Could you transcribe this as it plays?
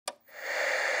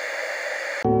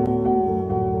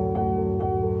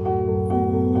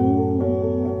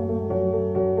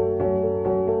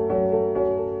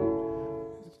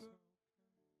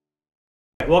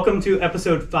Welcome to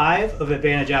episode 5 of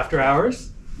Advantage After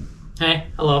Hours. Hey,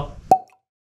 hello.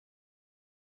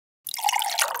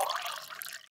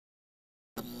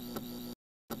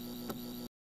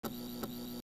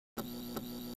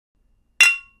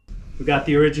 We got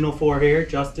the original 4 here: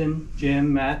 Justin,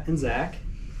 Jim, Matt, and Zach.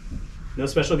 No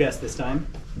special guest this time.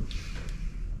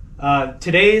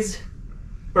 Today's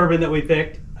bourbon that we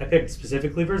picked, I picked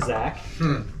specifically for Zach.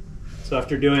 So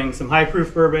after doing some high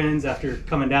proof bourbons, after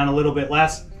coming down a little bit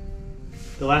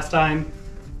the last time,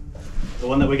 the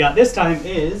one that we got this time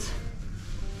is...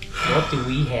 What do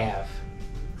we have?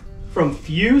 From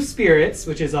Few Spirits,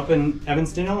 which is up in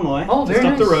Evanston, Illinois. Oh, just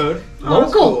very up the nice. road. Oh,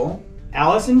 that's cool.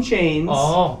 Alice in Chains.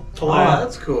 Oh,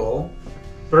 That's cool.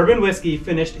 Bourbon whiskey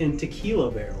finished in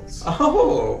tequila barrels.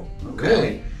 Oh, okay.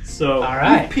 Really? So, all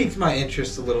right. You piqued my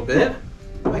interest a little bit.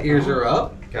 My ears are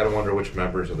up. Gotta wonder which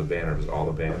members of the band, or is it all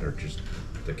the band, or just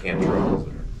the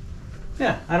Cantrells?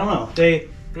 Yeah, I don't know.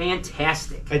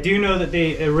 Fantastic. I do know that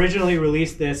they originally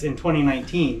released this in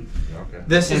 2019. Okay.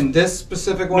 This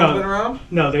specific one's been around?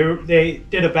 No, they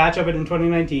did a batch of it in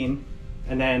 2019,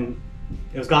 and then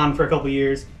it was gone for a couple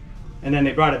years, and then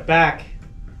they brought it back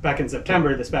in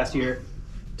September this past year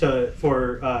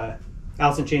for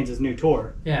Alice in Chains' new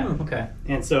tour. Yeah, okay.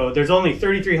 And so there's only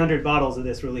 3,300 bottles of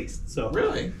this released. So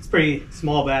Really? it's a pretty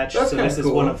small batch. That's so kinda this is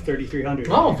cool. one of 3,300.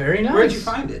 Oh, very nice. Where'd you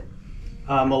find it?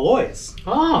 Malloy's.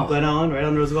 Oh, Glen Ellen, right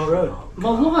on Roosevelt Road.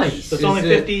 Malloy's. So it's Is only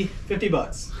it- 50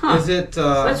 bucks. Huh. Is it?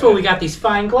 That's where we got these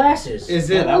fine glasses. Is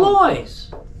it?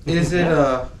 Malloy's? Is it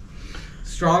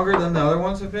stronger than the other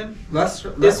ones have been? Less.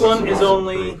 This one is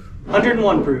only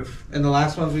 101 proof. And the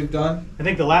last ones we've done. I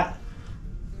think a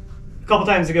couple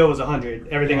times ago was 100.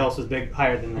 Everything else was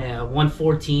higher than that. Yeah,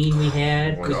 114 we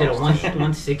had. Was it a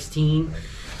 116?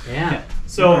 Yeah.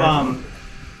 So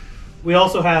we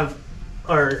also have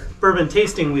our bourbon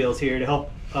tasting wheels here to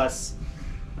help us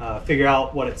figure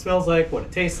out what it smells like, what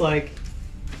it tastes like.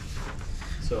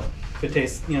 So if it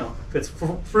tastes, if it's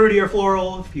fruity or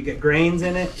floral, if you get grains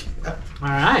in it. All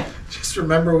right. Just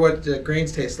remember what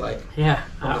grains taste like. Yeah,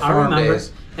 On the I farm remember.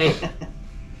 days. Hey,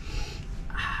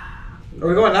 Are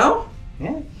we going now?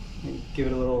 Yeah. Give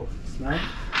it a little smell,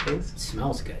 taste. it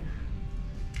smells good.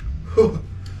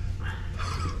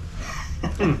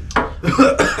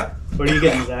 What are you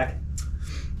getting, Zach?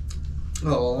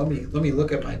 Oh, let me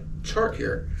look at my chart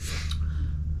here.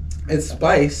 It's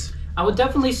spice. I would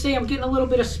definitely say I'm getting a little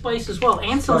bit of spice as well,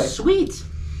 and some Spice. sweet.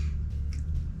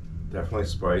 Definitely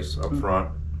spice up front.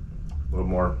 A little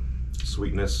more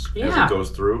sweetness as Yeah. it goes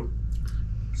through.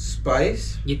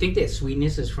 Spice. You think that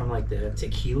sweetness is from like the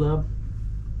tequila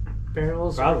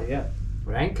barrels? Probably, yeah.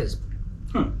 Right? Because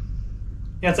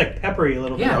Yeah, it's like peppery a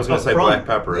little bit. Yeah, I was gonna up say front.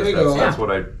 black pepper. There you go. That's what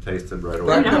I tasted right away.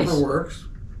 Black Very nice. pepper works.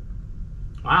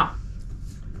 wow,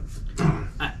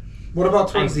 What about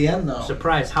towards I'm the end though?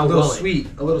 surprised A how little well sweet.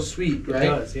 A little sweet, It right?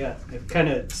 does, yeah. It kind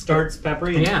of starts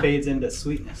peppery and Yeah. fades into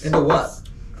sweetness. Into what?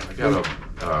 I got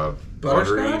a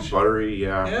Butterscotch? buttery,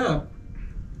 yeah. Yeah.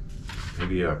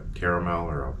 Maybe a caramel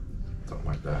or something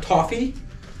like that. Toffee.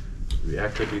 Yeah,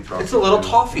 it could be toffee. It's a little too.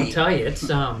 I'll toffee. tell you, it's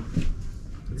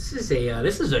this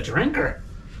is a drinker.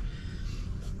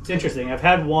 It's interesting. I've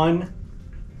had one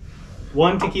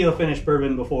tequila finished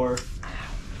bourbon before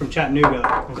from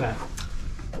Chattanooga. Okay.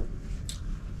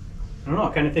 I don't know.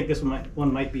 I kind of think this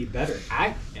one might be better.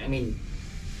 I mean,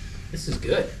 this is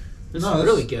good. This No, is this-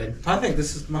 really good. I think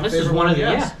this is my This favorite is one of the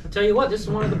yes. yeah. I'll tell you what, this is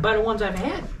one of the better ones I've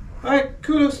had. All right,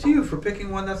 kudos to you for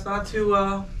picking one that's not too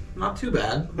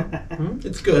bad.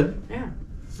 It's good. Yeah.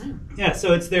 Yeah,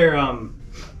 so it's their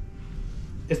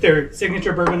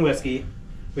signature bourbon whiskey,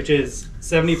 which is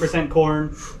 70% corn,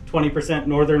 20%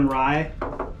 northern rye,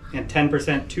 and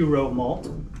 10% two-row malt.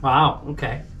 Wow.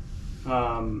 Okay.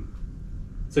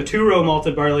 So two-row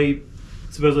malted barley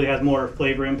supposedly has more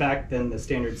flavor impact than the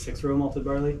standard 6-row malted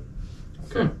barley.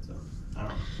 Okay. So I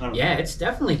don't know. Yeah, it's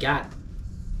definitely got,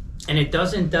 and it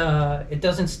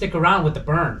doesn't stick around with the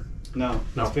burn. No,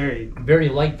 No. it's Very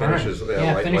light burn. Finishes,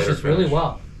 finishes lighter really finish.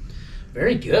 well.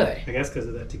 Very good. I guess because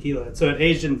of that tequila. So it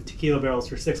aged in tequila barrels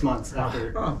for 6 months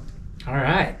after Oh, All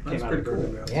right. it that's came out pretty of bourbon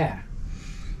cool. barrels. Yeah.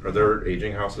 Are there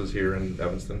aging houses here in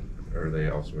Evanston, or are they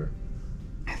elsewhere?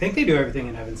 I think they do everything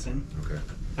in Evanston. Okay.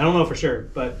 I don't know for sure,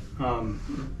 but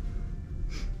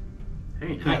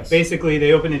Very yeah, nice. basically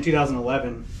they opened in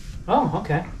 2011. Oh,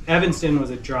 okay. Evanston was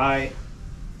a dry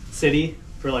city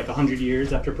for like 100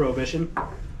 years after Prohibition.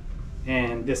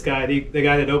 And this guy, the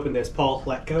guy that opened this, Paul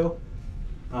Hletko,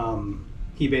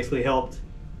 he basically helped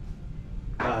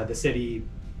the city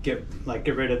get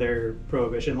rid of their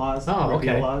prohibition laws, Oh,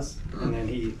 repeal okay. laws, and then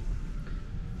he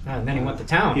And then he went to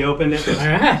town. he opened it. All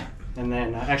right. And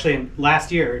then actually in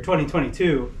last year,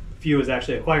 2022, Few was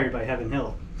actually acquired by Heaven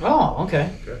Hill. Oh, okay.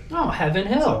 Okay. Oh, Heaven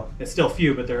Hill. So it's still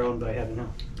Few, but they're owned by Heaven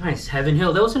Hill. Nice. Heaven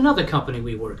Hill. That was another company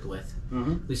we worked with.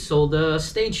 Mm-hmm. We sold a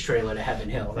stage trailer to Heaven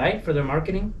Hill, right? For their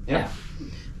marketing? Yep.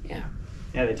 Yeah.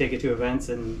 Yeah, they take it to events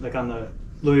and like on the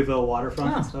Louisville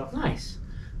waterfront and Oh, stuff. nice.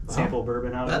 Wow. Sample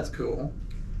bourbon out of That's it. cool.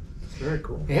 It's very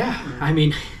cool. Yeah. I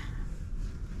mean,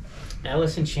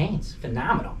 Alice in Chains.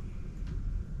 Phenomenal.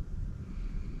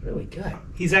 Really good.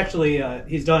 He's actually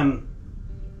he's done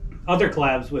other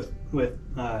collabs with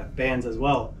bands as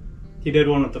well. He did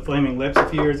one with the Flaming Lips a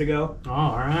few years ago, Oh,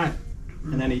 all right.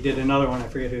 and then he did another one. I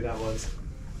forget who that was,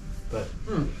 but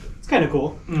it's kind of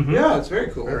cool. Mm-hmm. Yeah, it's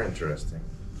very cool. Very interesting.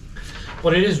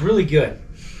 But it is really good.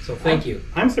 So thank you.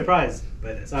 I'm surprised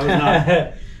by this. I was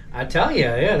not. I tell you,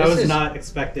 yeah. I This was is, not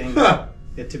expecting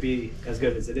it to be as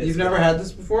good as it is. You've never had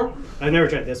this before? I've never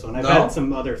tried this one. I've No? had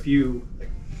some other few like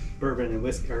bourbon and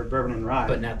whiskey or bourbon and rye.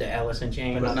 but not the Alice in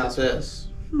Chains. But not this.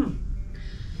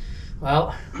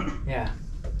 Well, yeah.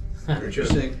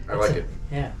 Interesting. I like it.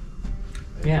 Yeah.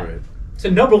 I Yeah. enjoy it. It's a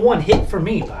 #1 hit for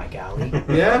me, by golly.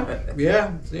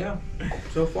 Yeah.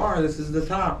 So far, this is the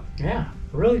top. Yeah,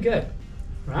 really good.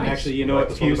 And Right. actually, you know like what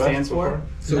this one Few the best stands so for? far?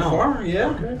 So No. far, yeah.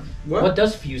 Okay. What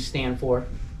does Fuse stand for?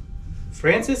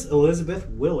 Frances Elizabeth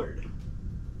Willard.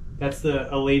 That's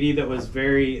a lady that was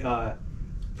very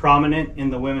prominent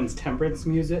in the women's temperance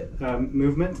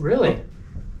movement. Really?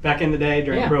 Back in the day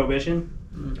during Yeah. Prohibition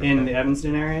in the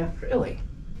Evanston area. Really?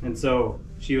 And so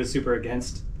she was super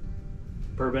against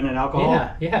bourbon and alcohol.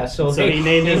 Yeah. So, So they he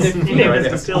named his Right.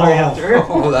 distillery after her.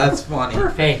 Oh, that's funny.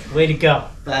 Hey, way to go.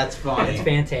 That's funny. That's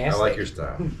fantastic. I like your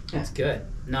style. That's good.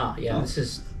 No, yeah, Oh. this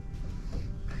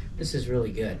is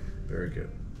really good. Very good.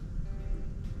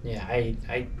 Yeah, I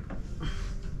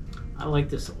like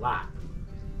this a lot.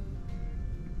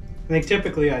 I think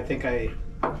typically I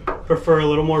prefer a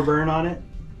little more burn on it,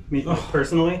 me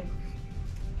personally.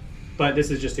 But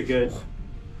this is just a good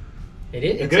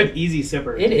easy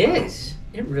sipper. It is.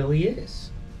 It really is.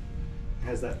 It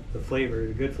has the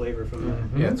good flavor from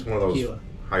the Yeah, it's one of those tequila.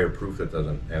 higher proof that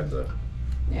doesn't have the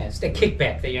Yeah, it's that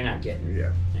kickback that you're not getting.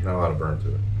 not a lot of burn to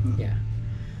it. Yeah.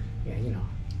 Yeah, you know,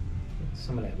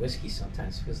 some of that whiskey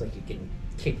sometimes feels like you're getting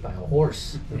kicked by a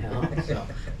horse. You know, so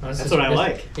That's what I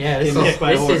like. Yeah, Getting kicked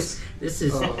by a horse. this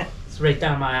is it's right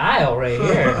down my aisle right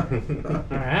here.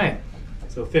 All right.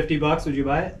 So $50, would you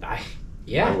buy it?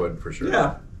 Yeah. I would for sure.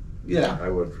 Yeah, I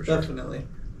would for sure. definitely.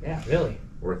 Yeah, really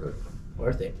Worth it.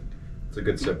 worth it. It's a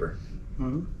good sipper.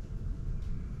 Mm-hmm.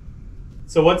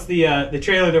 So what's the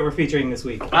trailer that we're featuring this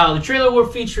week? The trailer we're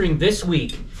featuring this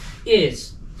week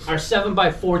is our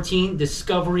 7x14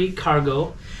 Discovery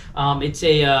Cargo. It's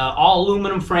a all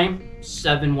aluminum frame,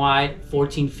 7 wide,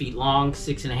 14 feet long,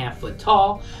 6.5 foot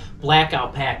tall,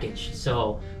 blackout package.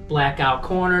 So blackout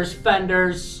corners,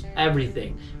 fenders,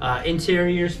 everything.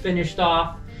 Interior's finished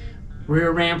off,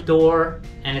 rear ramp door,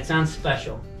 and it's on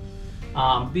special.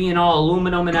 Being all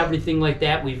aluminum and everything like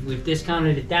that, we've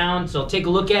discounted it down, so take a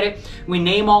look at it. We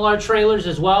name all our trailers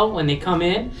as well when they come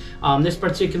in. This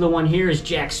particular one here is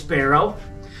Jack Sparrow.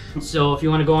 So if you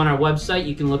want to go on our website,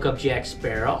 you can look up Jack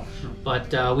Sparrow.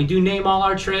 But we do name all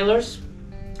our trailers.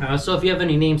 So if you have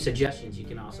any name suggestions, you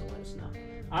can also let us know.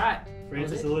 All right.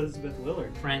 Frances Elizabeth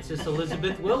Willard. Frances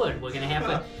Elizabeth Willard. We're going to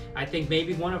have I think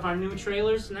maybe one of our new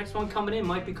trailers, the next one coming in,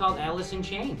 might be called Alice in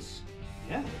Chains.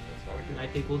 Yeah, And I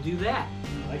think we'll do that.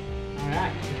 I like it. All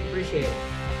right. Appreciate it.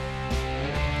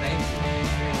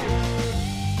 Thanks.